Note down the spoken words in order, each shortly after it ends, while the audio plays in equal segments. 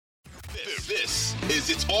This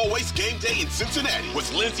is It's Always Game Day in Cincinnati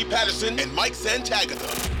with Lindsey Patterson and Mike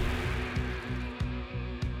Santagata.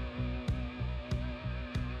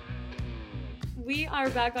 We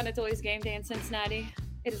are back on It's Always Game Day in Cincinnati.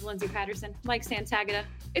 It is Lindsey Patterson, Mike Santagata.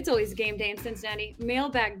 It's always game day in Cincinnati.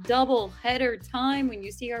 Mailbag double header time. When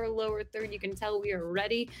you see our lower third, you can tell we are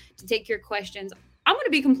ready to take your questions. I'm going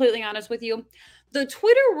to be completely honest with you. The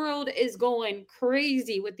Twitter world is going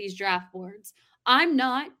crazy with these draft boards. I'm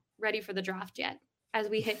not ready for the draft yet as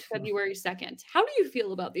we hit February 2nd. How do you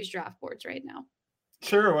feel about these draft boards right now?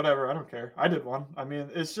 Sure, whatever. I don't care. I did one. I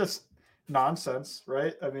mean, it's just nonsense,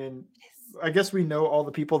 right? I mean, I guess we know all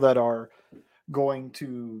the people that are going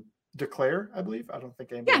to declare, I believe. I don't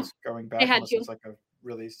think anybody's going back unless it's like a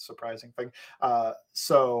really surprising thing.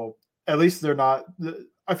 So at least they're not.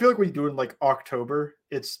 I feel like when you do it in like October,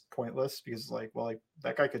 it's pointless because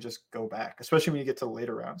that guy could just go back, especially when you get to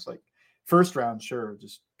later rounds. Like first round, sure,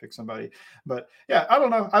 just pick somebody. But yeah, I don't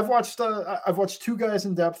know. I've watched two guys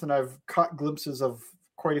in depth, and I've caught glimpses of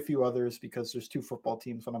quite a few others because there's two football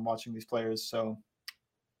teams when I'm watching these players. So.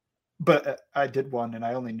 But I did one, and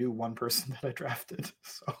I only knew one person that I drafted.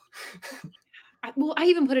 So, I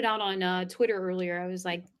even put it out on Twitter earlier. I was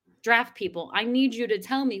like, draft people, I need you to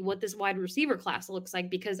tell me what this wide receiver class looks like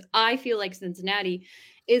because I feel like Cincinnati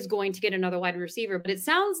is going to get another wide receiver. But it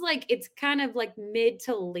sounds like it's kind of like mid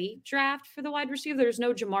to late draft for the wide receiver. There's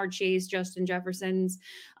no Jamar Chase, Justin Jefferson's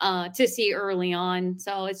to see early on.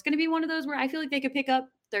 So it's going to be one of those where I feel like they could pick up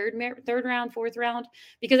third round, fourth round,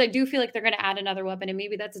 because I do feel like they're going to add another weapon, and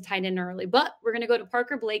maybe that's a tight end early. But we're going to go to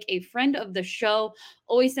Parker Blake, a friend of the show,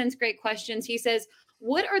 always sends great questions. He says,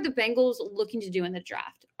 what are the Bengals looking to do in the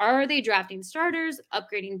draft? Are they drafting starters,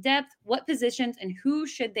 upgrading depth? What positions, and who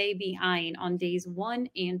should they be eyeing on days 1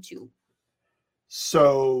 and 2?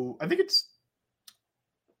 So I think it's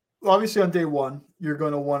obviously on day 1, you're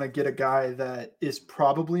going to want to get a guy that is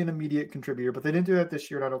probably an immediate contributor, but they didn't do that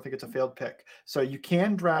this year, and I don't think it's a failed pick. So you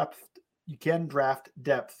can draft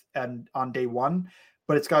depth and on day 1,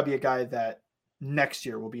 but it's got to be a guy that next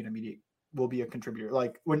year will be a contributor.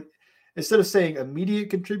 Like when instead of saying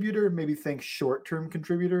immediate contributor, maybe think short-term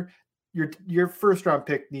contributor. Your first round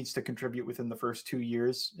pick needs to contribute within the first 2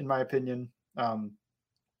 years, in my opinion, and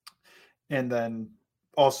then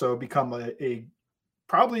also become a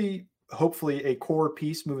probably, hopefully, a core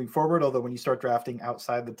piece moving forward. Although when you start drafting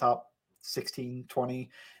outside the top 16, 20,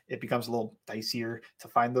 it becomes a little dicier to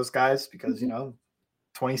find those guys because,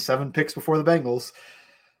 27 picks before the Bengals.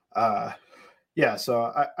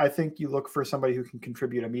 So I think you look for somebody who can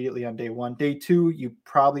contribute immediately on day 1. Day 2, you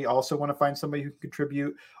probably also want to find somebody who can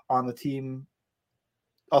contribute on the team,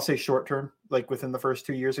 I'll say short term, like within the first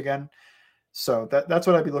 2 years again. So that's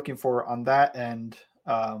what I'd be looking for on that end.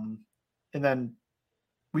 And then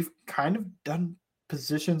we've kind of done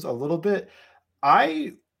positions a little bit.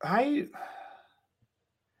 The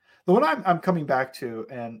one I'm coming back to,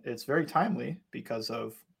 and it's very timely because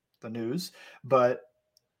of the news, but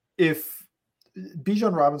if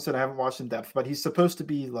Bijan Robinson, I haven't watched in depth, but he's supposed to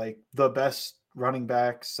be like the best running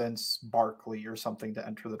back since Barkley or something to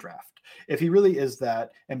enter the draft. If he really is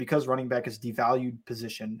that, and because running back is devalued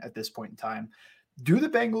position at this point in time, do the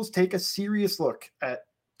Bengals take a serious look at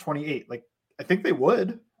 28? Like, I think they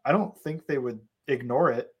would. I don't think they would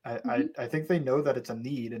ignore it. I think they know that it's a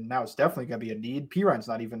need, and now it's definitely going to be a need. Piron's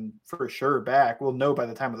not even for sure back. We'll know by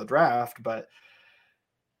the time of the draft, but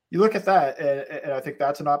you look at that, and I think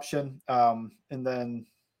that's an option. And then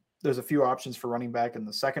there's a few options for running back in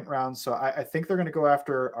the second round. So I think they're going to go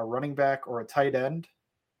after a running back or a tight end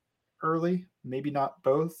early, maybe not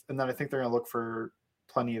both. And then I think they're going to look for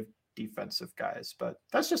plenty of defensive guys. But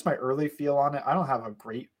that's just my early feel on it. I don't have a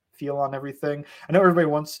great feel on everything. I know everybody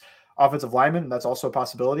wants offensive linemen, and that's also a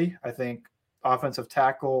possibility. I think offensive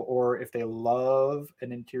tackle, or if they love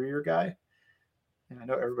an interior guy, and I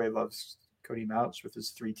know everybody loves Cody Mouts with his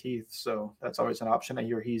 3 teeth, so that's always an option. I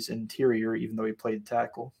hear he's interior, even though he played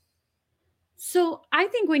tackle. So I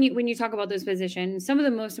think when you talk about those positions, some of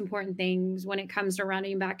the most important things when it comes to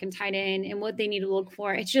running back and tight end and what they need to look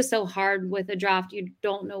for, it's just so hard with a draft. You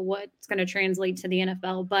don't know what's going to translate to the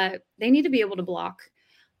NFL, but they need to be able to block.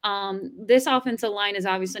 This offensive line is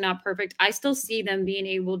obviously not perfect. I still see them being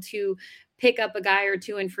able to pick up a guy or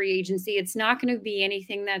two in free agency. It's not going to be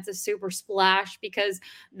anything that's a super splash because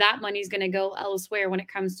that money's going to go elsewhere when it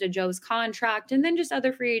comes to Joe's contract and then just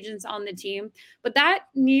other free agents on the team. But that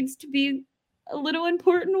needs to be a little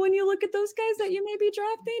important when you look at those guys that you may be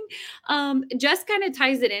drafting. Jess kind of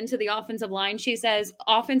ties it into the offensive line. She says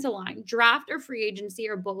offensive line, draft or free agency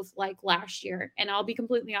are both like last year. And I'll be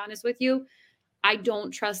completely honest with you. I don't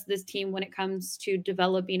trust this team when it comes to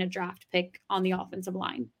developing a draft pick on the offensive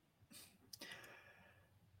line.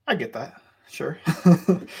 I get that. Sure.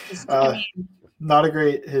 I mean, Not a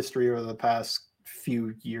great history over the past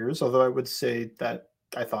few years, although I would say that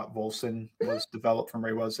I thought Volson was developed from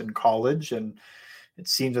where he was in college, and it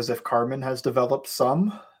seems as if Carmen has developed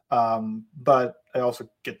some. But I also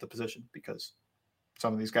get the position because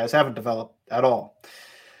some of these guys haven't developed at all.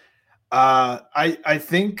 I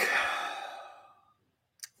think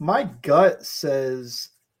my gut says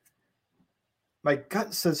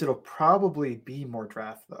it'll probably be more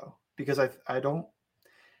draft though, because I don't.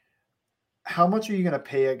 How much are you going to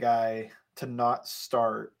pay a guy to not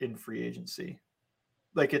start in free agency?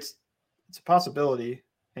 Like it's a possibility,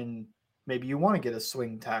 and maybe you want to get a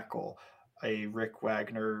swing tackle, a Rick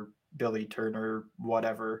Wagner, Billy Turner,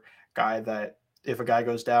 whatever guy that if a guy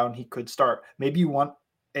goes down, he could start. Maybe you want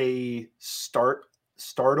a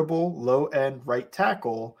startable low end right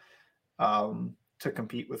tackle to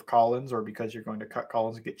compete with Collins, or because you're going to cut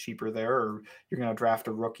Collins and get cheaper there, or you're going to draft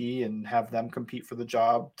a rookie and have them compete for the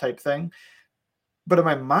job type thing. But in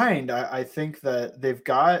my mind, I think that they've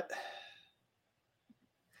got,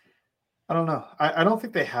 I don't know. I don't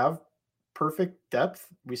think they have perfect depth.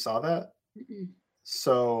 We saw that. mm-mm.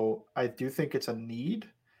 So I do think it's a need,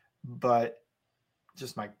 but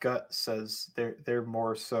just my gut says they're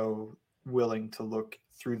more so willing to look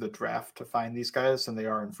through the draft to find these guys than they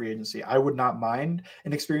are in free agency. I would not mind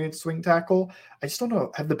an experienced swing tackle. I just don't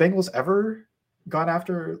know. Have the Bengals ever gone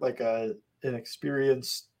after like an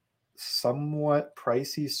experienced, somewhat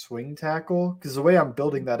pricey swing tackle? Because the way I'm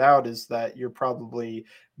building that out is that you're probably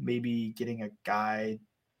maybe getting a guy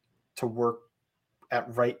to work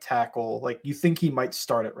at right tackle. Like you think he might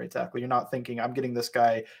start at right tackle. You're not thinking I'm getting this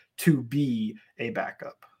guy to be a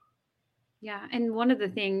backup. Yeah, and one of the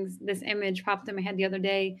things, this image popped in my head the other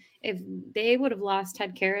day. If they would have lost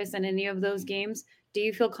Ted Karras in any of those games, do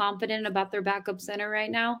you feel confident about their backup center right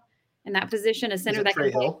now in that position, a Is center it that Trey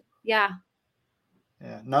can play? Hill? Yeah,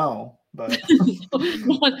 Yeah, no, but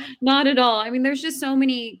not at all. I mean, there's just so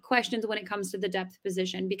many questions when it comes to the depth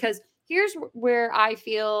position, because here's where I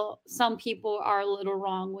feel some people are a little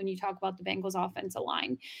wrong when you talk about the Bengals offensive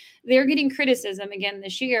line. They're getting criticism again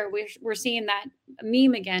this year. We're seeing that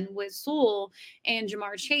meme again with Sewell and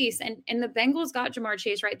Jamar Chase. And the Bengals got Jamar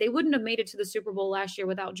Chase, right? They wouldn't have made it to the Super Bowl last year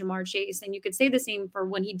without Jamar Chase. And you could say the same for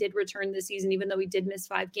when he did return this season, even though he did miss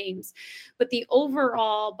 5 games. But the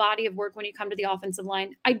overall body of work when you come to the offensive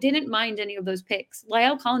line, I didn't mind any of those picks.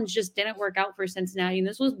 La'el Collins just didn't work out for Cincinnati, and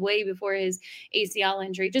this was way before his ACL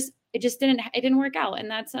injury. It didn't work out, and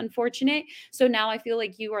that's unfortunate. So now I feel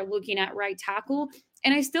like you are looking at right tackle.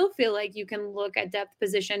 And I still feel like you can look at depth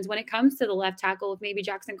positions when it comes to the left tackle. If maybe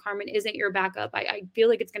Jackson Carman isn't your backup, I feel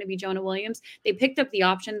like it's going to be Jonah Williams. They picked up the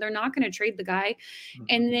option. They're not going to trade the guy.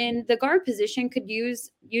 And then the guard position could use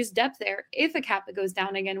depth there. If a Kappa goes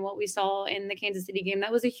down again, what we saw in the Kansas City game,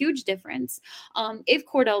 that was a huge difference. If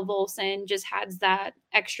Cordell Volson just has that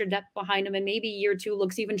extra depth behind him, and maybe year 2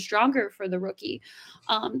 looks even stronger for the rookie.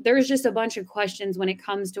 There's just a bunch of questions when it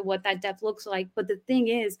comes to what that depth looks like. But the thing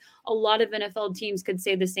is, a lot of NFL teams could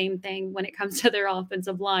say the same thing when it comes to their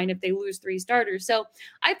offensive line if they lose 3 starters. So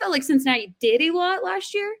I felt like Cincinnati did a lot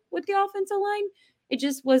last year with the offensive line. It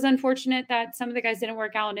just was unfortunate that some of the guys didn't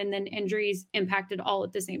work out, and then injuries impacted all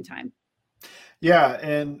at the same time. Yeah,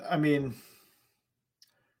 and I mean,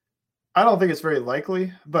 I don't think it's very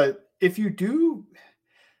likely, but if you do,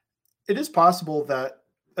 it is possible that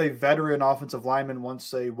a veteran offensive lineman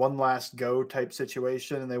wants a one last go type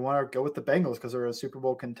situation, and they want to go with the Bengals because they're a Super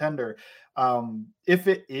Bowl contender. If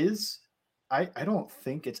it is, I don't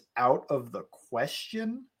think it's out of the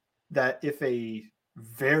question that if a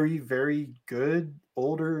very, very good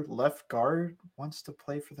older left guard wants to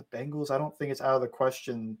play for the Bengals, I don't think it's out of the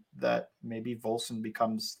question that maybe Volson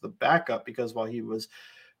becomes the backup, because while he was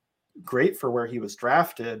great for where he was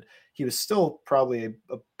drafted, he was still probably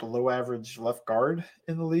a below average left guard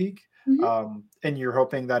in the league. Mm-hmm. And you're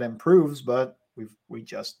hoping that improves, but we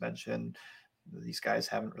just mentioned these guys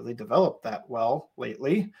haven't really developed that well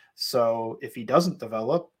lately. So if he doesn't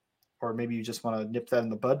develop, or maybe you just want to nip that in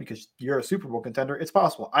the bud because you're a Super Bowl contender, it's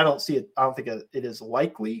possible. I don't see it. I don't think it is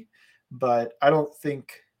likely, but I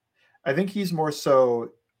think he's more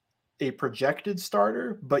so a projected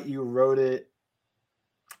starter, but you wrote it,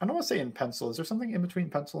 I don't want to say in pencil. Is there something in between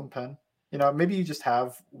pencil and pen? Maybe you just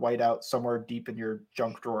have whiteout somewhere deep in your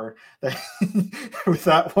junk drawer that with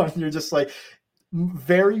that one, you're just like,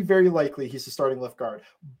 very, very likely he's the starting left guard.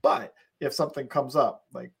 But if something comes up,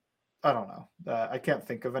 like, I don't know, I can't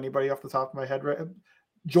think of anybody off the top of my head. Right?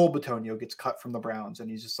 Joel Bitonio gets cut from the Browns, and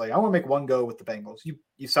he's just like, I want to make one go with the Bengals.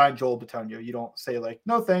 You sign Joel Bitonio. You don't say like,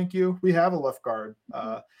 no, thank you. We have a left guard.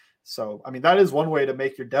 So, I mean, that is one way to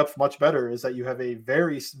make your depth much better, is that you have a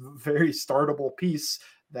very, very startable piece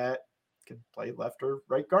that can play left or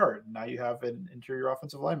right guard. Now you have an interior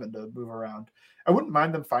offensive lineman to move around. I wouldn't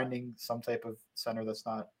mind them finding some type of center that's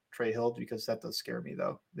not Trey Hill, because that does scare me,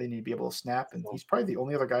 though. They need to be able to snap, and he's probably the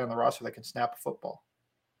only other guy on the roster that can snap a football.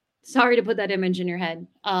 Sorry to put that image in your head.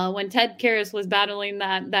 When Ted Karras was battling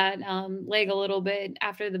that leg a little bit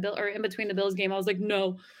after the Bill, or in between the Bills game, I was like,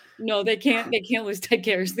 no, they can't lose Ted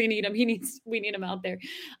Karras. They need him. We need him out there.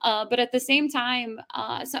 But at the same time,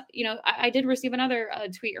 so, I did receive another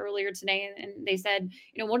tweet earlier today, and they said,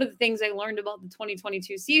 one of the things I learned about the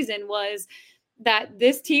 2022 season was that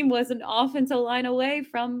this team was an offensive line away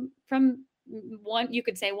from one, you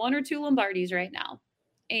could say, one or two Lombardis right now.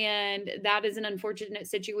 And that is an unfortunate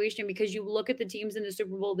situation, because you look at the teams in the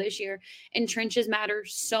Super Bowl this year, and trenches matter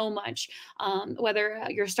so much, whether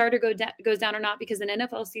your starter goes down or not, because an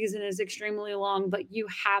NFL season is extremely long, but you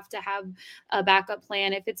have to have a backup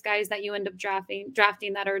plan if it's guys that you end up drafting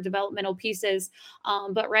that are developmental pieces.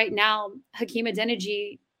 But right now, Hakeem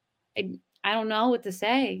Adeniji, I don't know what to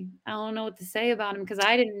say. I don't know what to say about him, because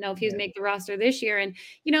I didn't know if he would make the roster this year. And,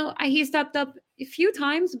 he stepped up a few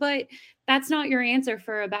times, but that's not your answer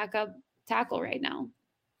for a backup tackle right now.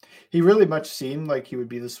 He really much seemed like he would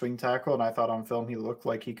be the swing tackle, and I thought on film he looked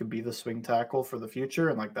like he could be the swing tackle for the future,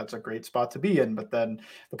 and like that's a great spot to be in. But then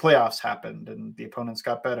the playoffs happened, and the opponents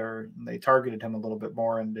got better, and they targeted him a little bit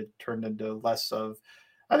more, and it turned into less of,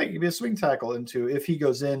 I think he'd be a swing tackle, into, if he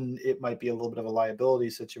goes in, it might be a little bit of a liability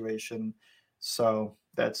situation. So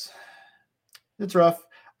it's rough.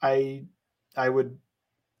 I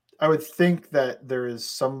would think that there is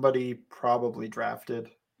somebody probably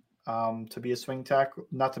drafted to be a swing tackle,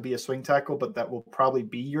 not to be a swing tackle, but that will probably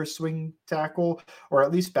be your swing tackle, or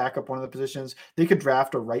at least back up one of the positions. They could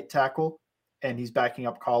draft a right tackle, and he's backing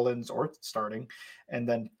up Collins or starting, and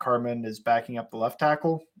then Carmen is backing up the left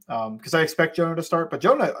tackle, because I expect Jonah to start. But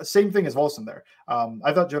Jonah, same thing as Wilson there.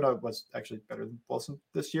 I thought Jonah was actually better than Wilson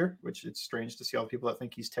this year, which it's strange to see all the people that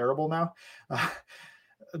think he's terrible now.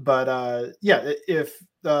 But if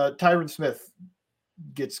Tyron Smith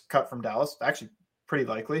gets cut from Dallas, actually pretty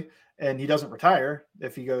likely, and he doesn't retire,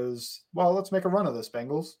 if he goes, well, let's make a run of this,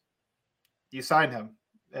 Bengals, you sign him,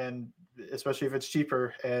 and especially if it's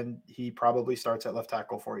cheaper, and he probably starts at left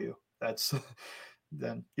tackle for you. That's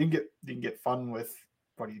then you can get fun with,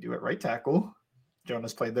 what do you do at right tackle?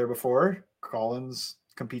 Jonah's played there before. Collins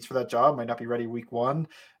competes for that job, might not be ready week one.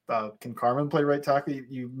 Can Carmen play right tackle?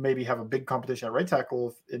 You maybe have a big competition at right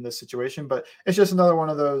tackle in this situation, but it's just another one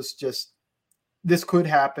of those, just this could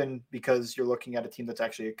happen because you're looking at a team that's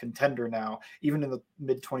actually a contender now. Even in the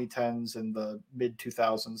mid 2010s and the mid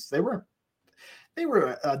 2000s, they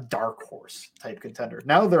were a dark horse type contender.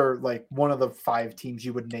 Now they're like one of the 5 teams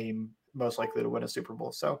you would name most likely to win a Super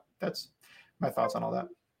Bowl. So that's my thoughts on all that.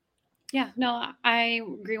 Yeah, no, I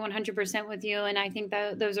agree 100% with you. And I think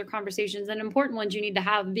that those are conversations and important ones you need to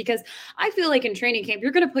have, because I feel like in training camp,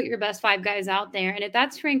 you're going to put your best 5 guys out there. And if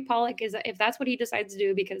that's Frank Pollock, if that's what he decides to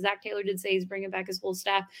do, because Zach Taylor did say he's bringing back his whole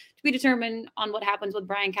staff, to be determined on what happens with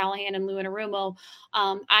Brian Callahan and Lou Anarumo.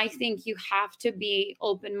 I think you have to be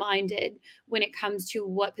open-minded when it comes to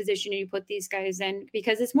what position you put these guys in,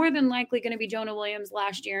 because it's more than likely going to be Jonah Williams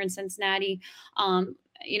last year in Cincinnati.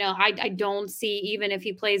 I don't see, even if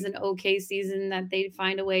he plays an okay season, that they'd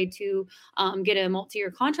find a way to get a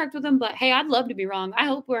multi-year contract with him. But hey, I'd love to be wrong. I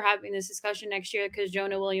hope we're having this discussion next year, because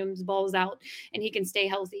Jonah Williams balls out and he can stay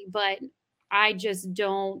healthy. But I just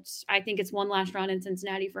don't. I think it's one last run in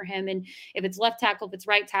Cincinnati for him. And if it's left tackle, if it's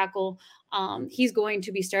right tackle, he's going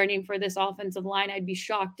to be starting for this offensive line. I'd be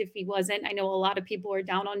shocked if he wasn't. I know a lot of people are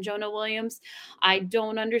down on Jonah Williams. I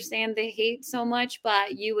don't understand the hate so much,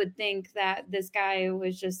 but you would think that this guy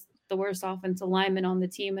was just the worst offensive lineman on the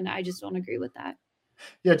team, and I just don't agree with that.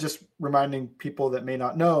 Yeah, just reminding people that may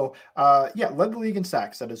not know, led the league in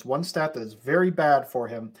sacks. That is one stat that is very bad for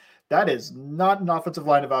him. That is not an offensive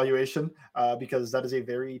line evaluation, because that is a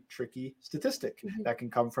very tricky statistic. Mm-hmm. That can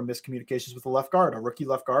come from miscommunications with the left guard, a rookie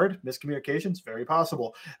left guard, miscommunications, very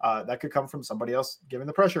possible. That could come from somebody else giving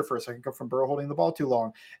the pressure first. That could come from Burrow holding the ball too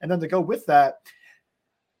long. And then to go with that,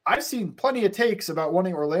 I've seen plenty of takes about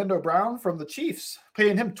wanting Orlando Brown from the Chiefs,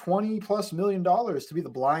 paying him $20+ million to be the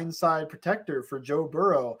blindside protector for Joe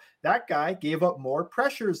Burrow. That guy gave up more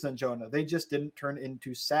pressures than Jonah. They just didn't turn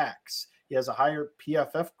into sacks. He has a higher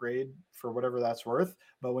PFF grade for whatever that's worth.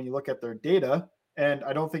 But when you look at their data, and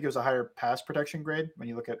I don't think it was a higher pass protection grade when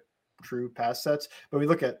you look at true pass sets, but we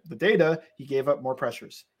look at the data, he gave up more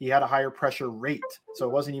pressures. He had a higher pressure rate. So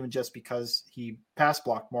it wasn't even just because he pass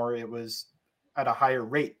blocked more. It was at a higher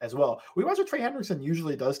rate as well. We watch what Trey Hendrickson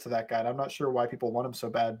usually does to that guy. And I'm not sure why people want him so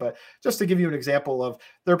bad, but just to give you an example of,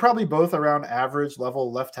 they're probably both around average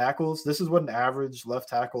level left tackles. This is what an average left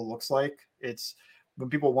tackle looks like. It's when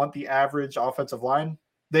people want the average offensive line,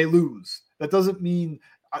 they lose. That doesn't mean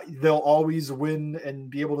they'll always win and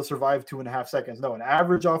be able to survive 2.5 seconds. No, an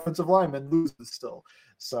average offensive lineman loses still.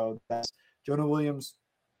 So that's Jonah Williams,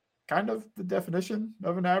 kind of the definition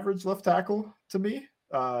of an average left tackle to me.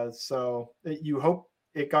 You hope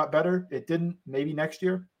it got better. It didn't. Maybe next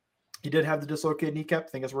year. He did have the dislocated kneecap. I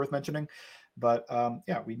think it's worth mentioning. But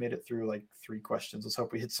we made it through like 3 questions. Let's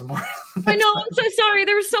hope we hit some more. I know. I'm so sorry.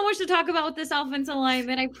 There was so much to talk about with this offensive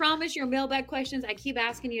alignment. I promise your mailbag questions, I keep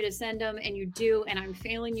asking you to send them, and you do. And I'm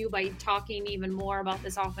failing you by talking even more about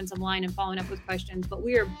this offensive line and following up with questions. But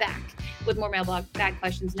we are back with more mailbag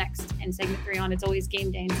questions next in segment 3 on It's Always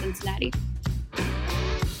Game Day in Cincinnati.